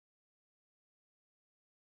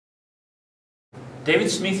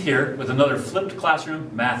David Smith here with another flipped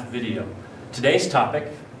classroom math video. Today's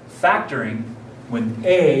topic, factoring when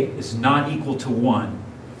a is not equal to 1.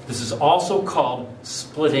 This is also called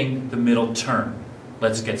splitting the middle term.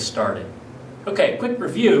 Let's get started. Okay, quick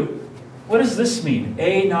review. What does this mean?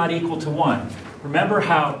 A not equal to 1. Remember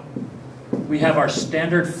how we have our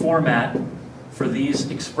standard format for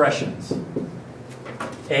these expressions.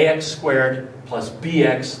 Ax squared plus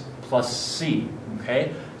bx plus c.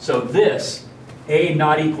 Okay? So this, a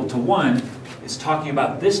not equal to 1, is talking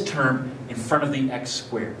about this term in front of the x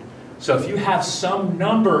squared. So if you have some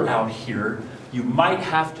number out here, you might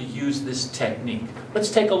have to use this technique. Let's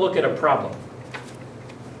take a look at a problem.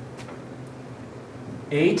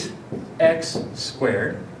 8x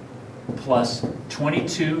squared plus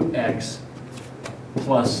 22x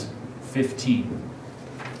plus 15.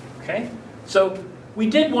 Okay? So we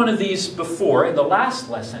did one of these before in the last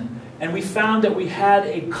lesson, and we found that we had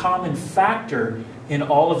a common factor in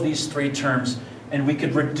all of these three terms, and we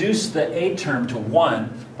could reduce the a term to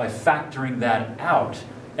 1 by factoring that out.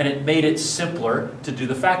 And it made it simpler to do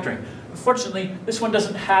the factoring. Unfortunately, this one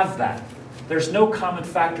doesn't have that. There's no common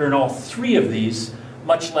factor in all three of these,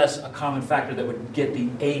 much less a common factor that would get the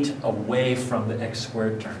 8 away from the x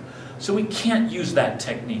squared term. So we can't use that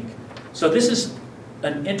technique. So this is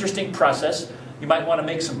an interesting process. You might want to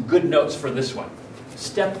make some good notes for this one.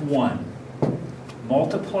 Step 1,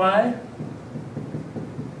 multiply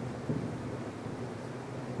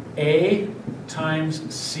a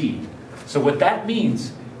times c. So what that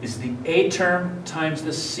means is the a term times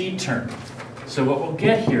the c term. So what we'll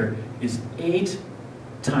get here is 8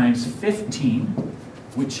 times 15,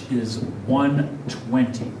 which is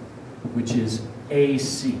 120, which is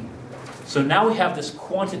AC. So now we have this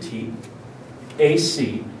quantity,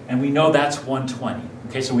 AC, and we know that's 120.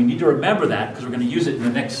 Okay, so we need to remember that because we're going to use it in the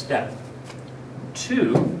next step.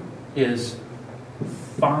 2 is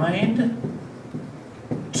find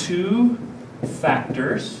two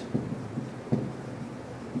factors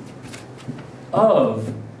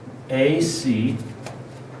of AC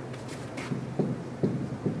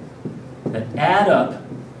that add up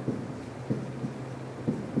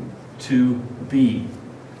to B.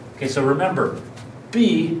 Okay, so remember,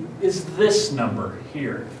 B is this number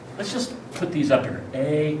here. Let's just put these up here.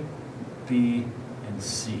 A, B, and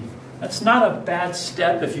C. That's not a bad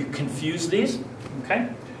step if you confuse these. Okay?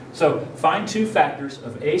 So find two factors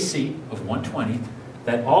of AC of 120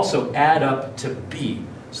 that also add up to B.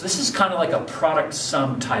 So this is kind of like a product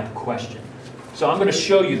sum type question. So I'm going to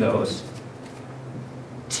show you those.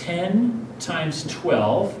 10 times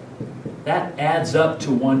 12, that adds up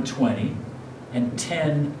to 120. And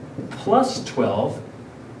 10 plus 12,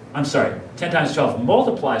 I'm sorry, 10 times 12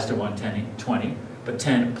 multiplies to 120, but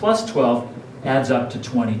 10 plus 12 adds up to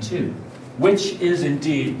 22, which is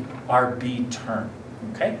indeed our B term.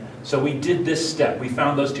 Okay? So we did this step. We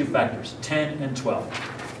found those two factors, 10 and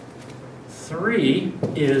 12. 3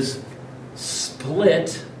 is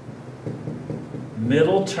split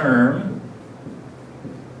middle term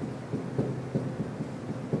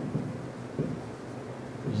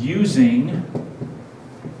using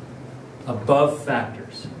above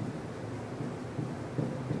factors.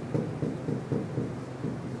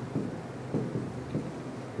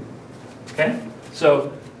 Okay?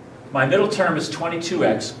 So my middle term is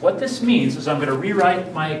 22x. What this means is I'm going to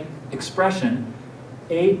rewrite my expression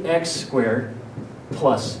 8x squared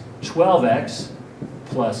plus 12x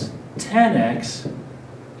plus 10x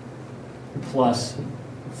plus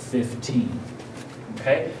 15.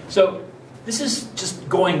 Okay? So this is just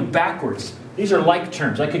going backwards. These are like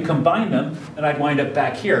terms. I could combine them and I'd wind up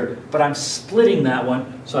back here, but I'm splitting that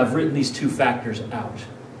one, so I've written these two factors out.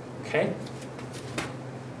 Okay?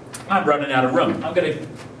 I'm running out of room. I'm going to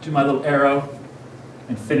do my little arrow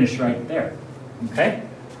and finish right there. Okay?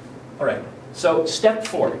 All right. So step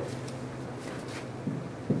 4.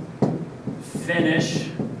 Finish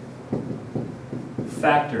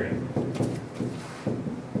factoring.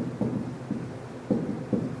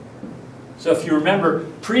 So if you remember,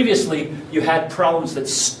 previously you had problems that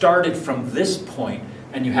started from this point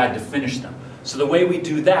and you had to finish them. So the way we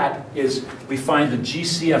do that is we find the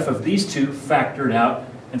GCF of these two, factor it out,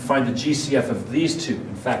 and find the GCF of these two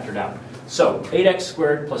and factor it out. So 8x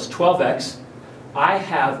squared plus 12x, I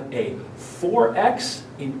have a 4x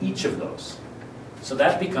in each of those. So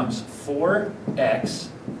that becomes 4x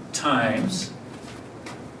times,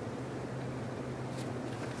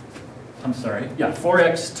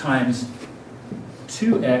 4x times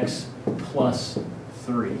 2x plus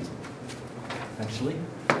 3. Actually,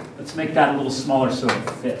 let's make that a little smaller so it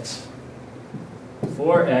fits.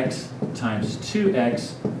 4x times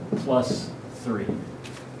 2x plus 3.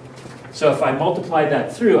 So if I multiplied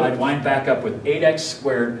that through, I'd wind back up with 8x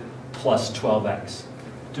squared plus 12x.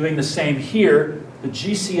 Doing the same here, the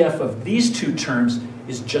GCF of these two terms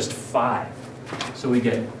is just 5. So we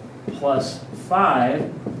get plus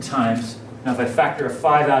 5 times, now if I factor a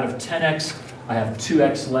 5 out of 10x, I have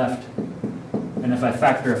 2x left. And if I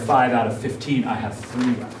factor a 5 out of 15, I have 3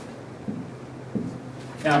 left.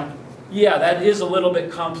 Now, yeah, that is a little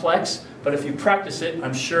bit complex, but if you practice it,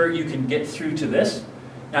 I'm sure you can get through to this.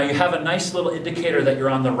 Now you have a nice little indicator that you're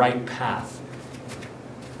on the right path.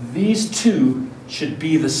 These two should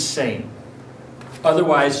be the same.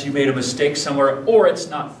 Otherwise, you made a mistake somewhere, or it's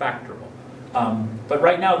not factorable. But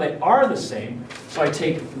right now, they are the same. So I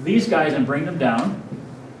take these guys and bring them down.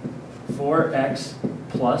 4x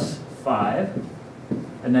plus 5.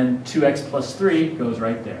 And then 2x plus 3 goes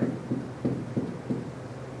right there.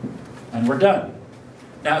 And we're done.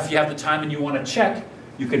 Now, if you have the time and you want to check,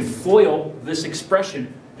 you can FOIL this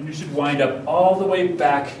expression, and you should wind up all the way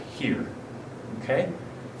back here. Okay?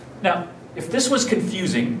 Now, if this was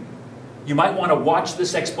confusing, you might want to watch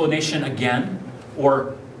this explanation again,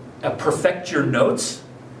 or perfect your notes.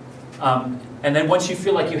 And then once you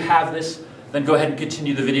feel like you have this, then go ahead and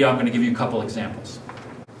continue the video. I'm going to give you a couple examples.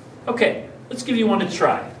 Okay, let's give you one to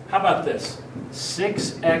try. How about this?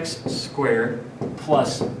 6x squared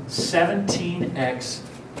plus 17x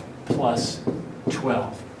plus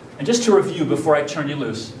 12. And just to review before I turn you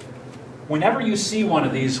loose, whenever you see one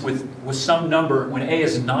of these with some number, when a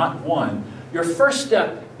is not 1, your first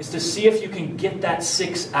step is to see if you can get that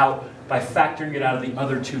 6 out by factoring it out of the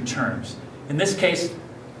other two terms. In this case,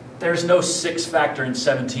 there's no 6 factor in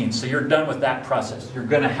 17, so you're done with that process. You're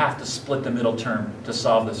going to have to split the middle term to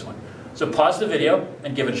solve this one. So pause the video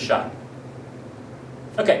and give it a shot.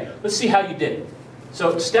 Okay, let's see how you did.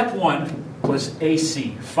 So step 1 was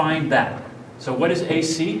AC. Find that. So what is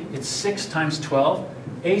AC? It's 6 times 12.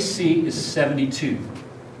 AC is 72.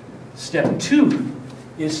 Step 2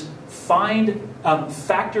 is find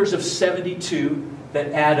factors of 72 that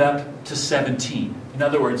add up to 17. In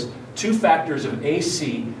other words, 2 factors of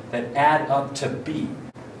AC that add up to B.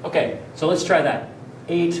 Okay, so let's try that.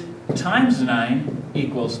 8 times 9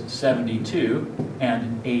 equals 72,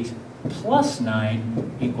 and 8 plus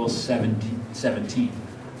 9 equals 17.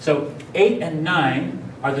 So 8 and 9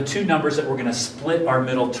 are the two numbers that we're going to split our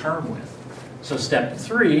middle term with. So step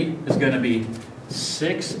 3 is going to be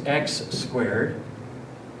 6x squared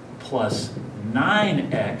plus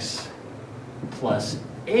 9x plus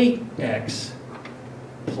 8x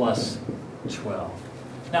plus 12.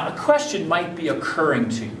 Now a question might be occurring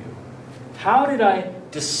to you. How did I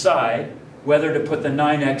decide whether to put the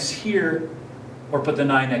 9x here or put the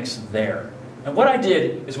 9x there? And what I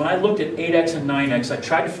did is when I looked at 8x and 9x, I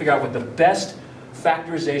tried to figure out what the best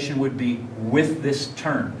factorization would be with this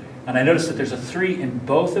term. And I noticed that there's a 3 in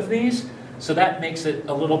both of these, so that makes it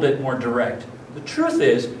a little bit more direct. The truth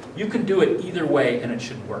is, you can do it either way and it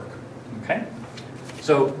should work. Okay?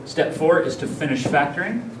 So step 4 is to finish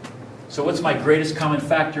factoring. So what's my greatest common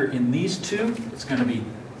factor in these two? It's going to be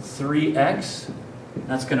 3x.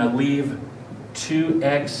 That's going to leave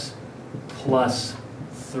 2x plus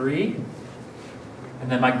 3.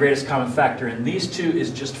 And then my greatest common factor in these two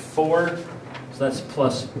is just 4. So that's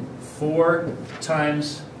plus 4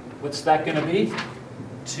 times, what's that going to be?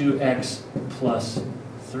 2x plus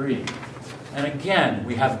 3. And again,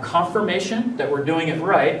 we have confirmation that we're doing it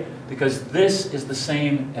right because this is the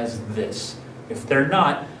same as this. If they're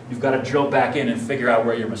not, you've got to drill back in and figure out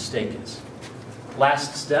where your mistake is.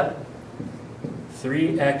 Last step,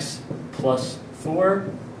 3x plus 4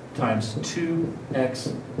 times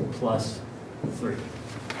 2x plus 3.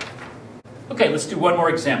 Okay, let's do one more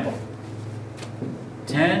example.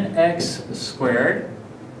 10x squared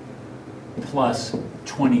plus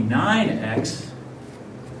 29x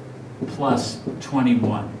plus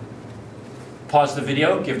 21. Pause the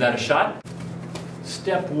video, give that a shot.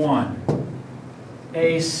 Step 1,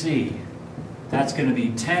 AC. That's going to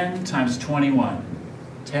be 10 times 21.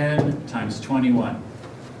 10 times 21.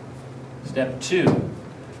 Step 2,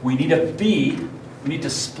 we need a B. We need to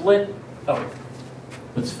split. Oh,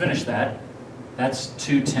 let's finish that. That's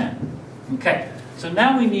 210. Okay, so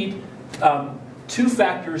now we need 2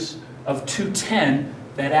 factors of 210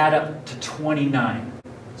 that add up to 29.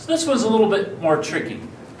 So this was a little bit more tricky,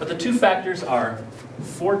 but the 2 factors are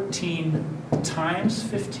 14 times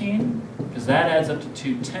 15, because that adds up to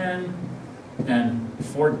 210, and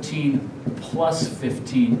 14 plus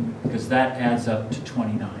 15, because that adds up to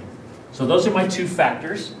 29. So those are my 2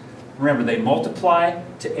 factors. Remember, they multiply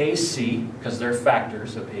to AC, because they're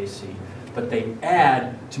factors of AC, but they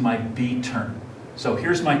add to my B term. So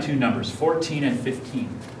here's my 2 numbers, 14 and 15.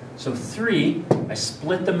 So 3, I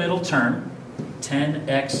split the middle term,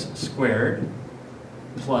 10x squared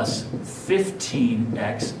plus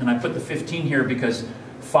 15x, and I put the 15 here because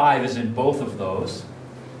 5 is in both of those.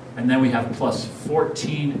 And then we have plus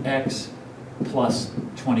 14x plus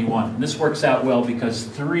 21. And this works out well because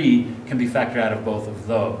 3 can be factored out of both of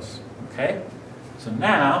those. Okay? So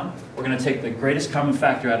now we're going to take the greatest common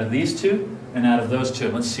factor out of these two and out of those two.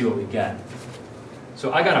 And let's see what we get.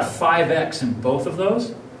 So I got a 5x in both of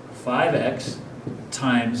those. 5x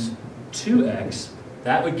times 2x.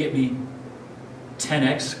 That would get me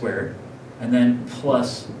 10x squared. And then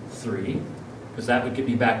plus 3. Because that would get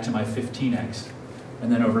me back to my 15x.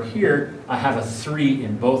 And then over here, I have a 3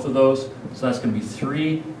 in both of those. So that's going to be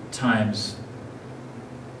 3 times...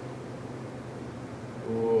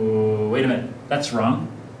 Oh, wait a minute. That's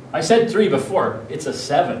wrong. I said 3 before. It's a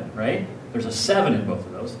 7, right? There's a 7 in both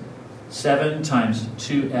of those. 7 times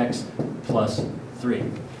 2x plus 3.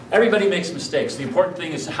 Everybody makes mistakes. The important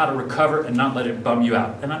thing is how to recover and not let it bum you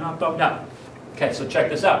out. And I'm not bummed out. Okay, so check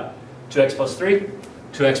this out. 2x plus 3,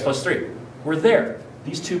 2x plus 3. We're there.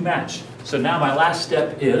 These two match. So now my last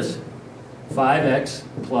step is 5x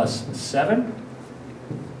plus 7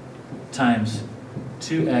 times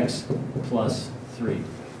 2x plus 3.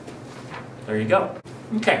 There you go.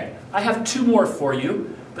 Okay, I have 2 more for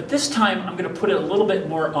you, but this time I'm going to put it a little bit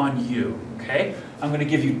more on you. Okay? I'm going to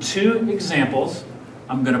give you 2 examples.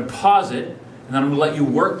 I'm going to pause it, and then I'm going to let you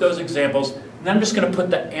work those examples, and then I'm just going to put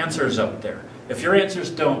the answers up there. If your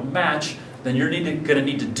answers don't match, then you're going to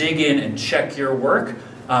need to dig in and check your work.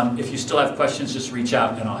 If you still have questions, just reach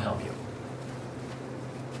out and I'll help you.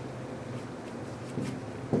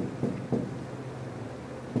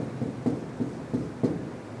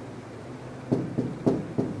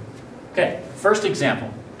 Okay, first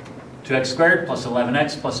example. 2x squared plus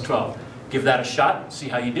 11x plus 12. Give that a shot, see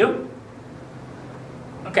how you do.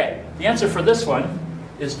 Okay, the answer for this one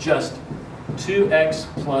is just 2x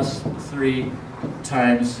plus 3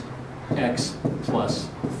 times x plus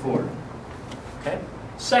 4. Okay?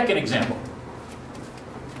 Second example.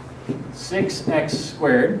 6x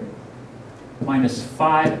squared minus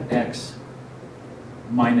 5x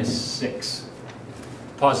minus 6.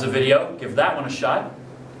 Pause the video, give that one a shot.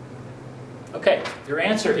 Okay, your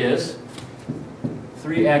answer is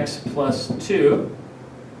 3x plus 2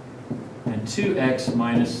 and 2x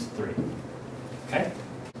minus 3. Okay?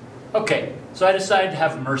 Okay, so I decided to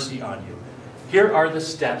have mercy on you. Here are the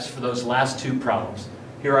steps for those last 2 problems.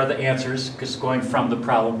 Here are the answers, just going from the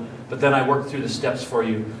problem, but then I worked through the steps for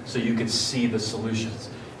you so you could see the solutions.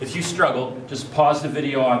 If you struggle, just pause the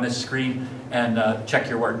video on this screen and check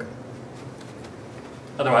your work.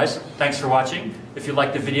 Otherwise, thanks for watching. If you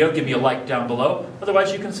liked the video, give me a like down below.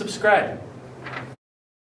 Otherwise, you can subscribe.